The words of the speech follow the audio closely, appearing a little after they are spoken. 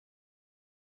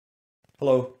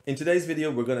Hello, in today's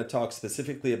video we're going to talk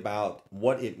specifically about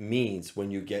what it means when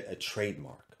you get a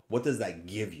trademark. What does that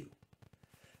give you?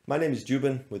 My name is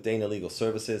Jubin with Dana Legal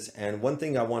Services, and one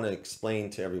thing I want to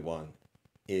explain to everyone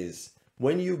is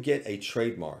when you get a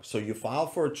trademark, so you file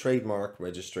for a trademark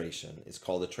registration, it's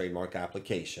called a trademark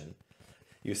application.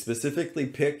 You specifically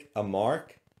pick a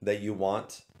mark that you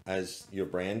want as your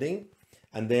branding,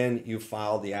 and then you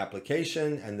file the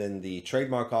application, and then the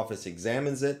trademark office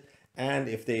examines it. And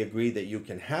if they agree that you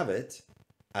can have it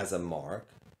as a mark,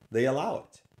 they allow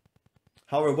it.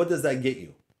 However, what does that get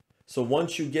you? So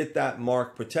once you get that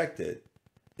mark protected,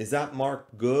 is that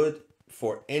mark good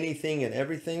for anything and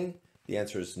everything? The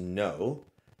answer is no.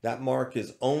 That mark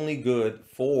is only good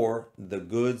for the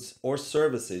goods or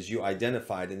services you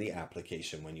identified in the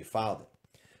application when you filed it.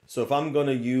 So if I'm going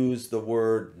to use the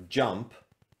word jump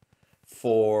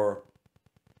for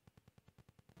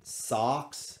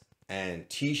socks and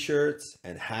t-shirts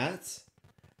and hats,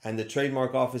 and the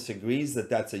trademark office agrees that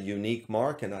that's a unique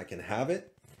mark and I can have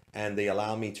it, and they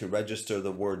allow me to register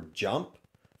the word jump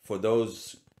for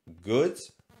those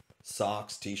goods,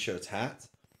 socks, t-shirts, hats,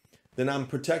 then I'm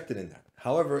protected in that.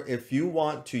 However, if you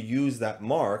want to use that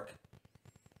mark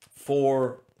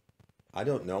for, I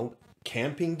don't know,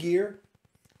 camping gear,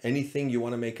 anything you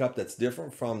want to make up that's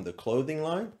different from the clothing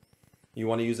line, you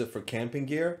want to use it for camping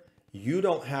gear, you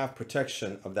don't have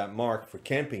protection of that mark for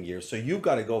camping gear, so you've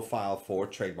got to go file for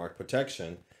trademark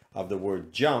protection of the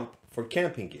word jump for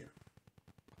camping gear.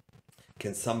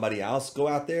 Can somebody else go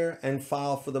out there and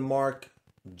file for the mark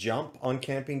jump on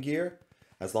camping gear?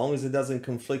 As long as it doesn't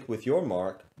conflict with your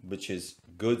mark, which is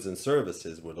goods and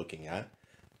services we're looking at.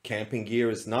 Camping gear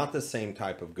is not the same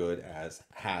type of good as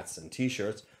hats and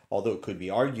t-shirts, although it could be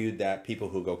argued that people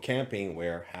who go camping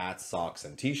wear hats, socks,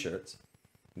 and t-shirts.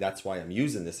 That's why I'm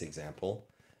using this example.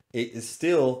 It is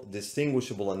still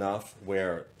distinguishable enough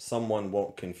where someone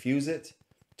won't confuse it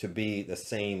to be the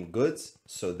same goods.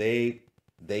 So they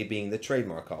being the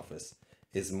trademark office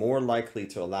is more likely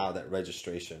to allow that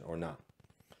registration or not.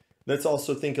 Let's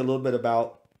also think a little bit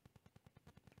about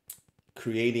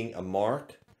creating a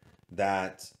mark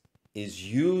that is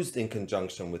used in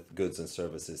conjunction with goods and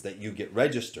services that you get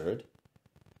registered.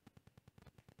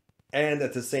 And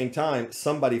at the same time,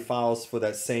 somebody files for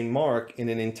that same mark in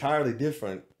an entirely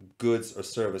different goods or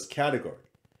service category.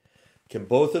 Can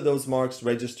both of those marks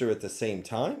register at the same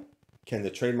time? Can the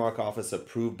trademark office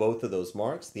approve both of those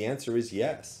marks? The answer is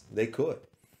yes, they could,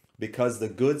 because the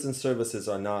goods and services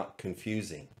are not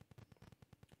confusing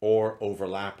or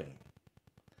overlapping.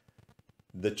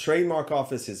 The trademark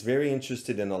office is very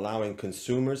interested in allowing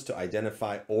consumers to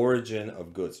identify origin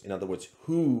of goods. In other words,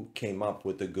 who came up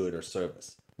with the good or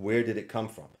service? Where did it come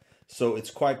from? So it's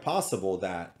quite possible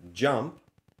that jump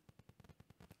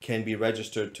can be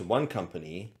registered to one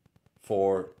company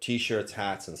for t-shirts,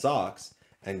 hats, and socks,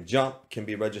 and jump can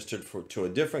be registered to a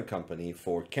different company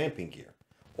for camping gear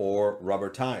or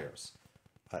rubber tires.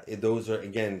 Those are,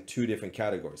 again, two different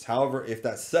categories. However, if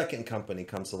that second company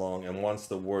comes along and wants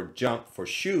the word jump for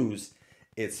shoes,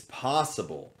 it's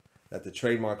possible that the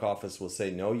trademark office will say,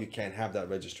 no, you can't have that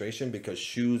registration because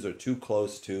shoes are too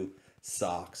close to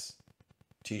socks,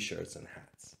 t-shirts, and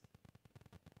hats.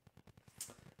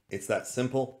 It's that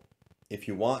simple. If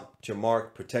you want your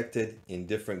mark protected in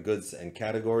different goods and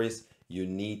categories, you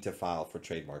need to file for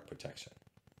trademark protection.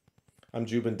 I'm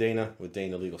Jubin Dana with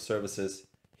Dana Legal Services.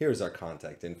 Here's our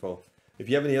contact info. If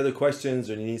you have any other questions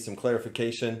or you need some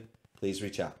clarification, please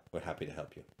reach out. We're happy to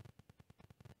help you.